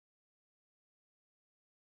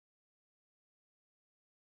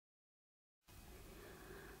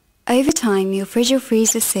Over time, your fridge or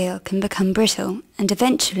freezer seal can become brittle and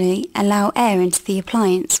eventually allow air into the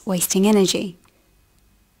appliance, wasting energy.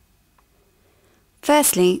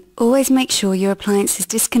 Firstly, always make sure your appliance is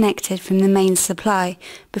disconnected from the main supply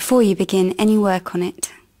before you begin any work on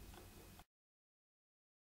it.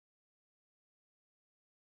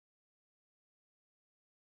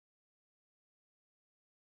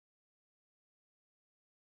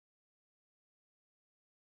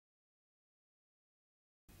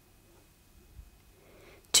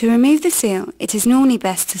 To remove the seal, it is normally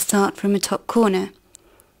best to start from a top corner.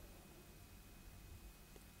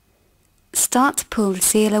 Start to pull the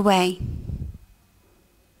seal away.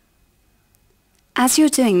 As you're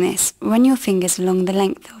doing this, run your fingers along the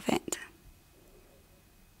length of it.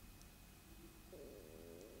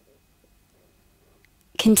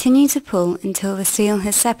 Continue to pull until the seal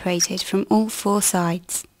has separated from all four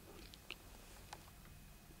sides.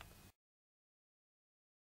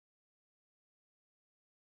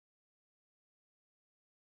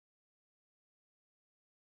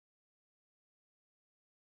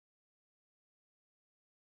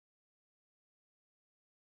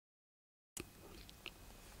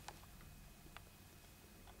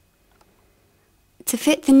 To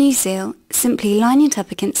fit the new seal, simply line it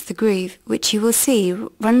up against the groove, which you will see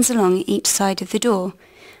runs along each side of the door,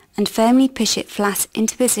 and firmly push it flat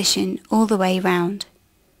into position all the way round.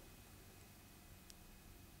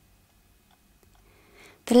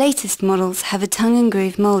 The latest models have a tongue and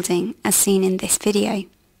groove moulding, as seen in this video.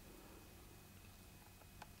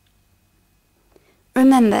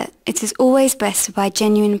 Remember, it is always best to buy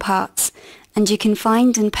genuine parts, and you can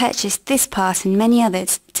find and purchase this part and many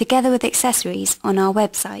others together with accessories on our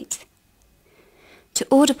website. To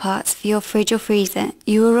order parts for your fridge or freezer,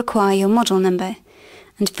 you will require your model number,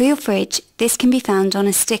 and for your fridge, this can be found on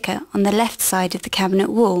a sticker on the left side of the cabinet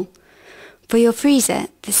wall. For your freezer,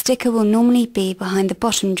 the sticker will normally be behind the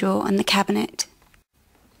bottom drawer on the cabinet.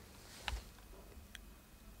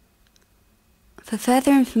 For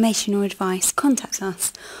further information or advice, contact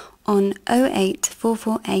us on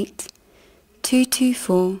 08448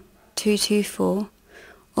 224 224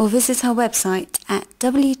 or visit our website at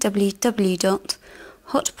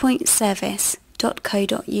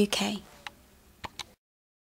www.hotpointservice.co.uk.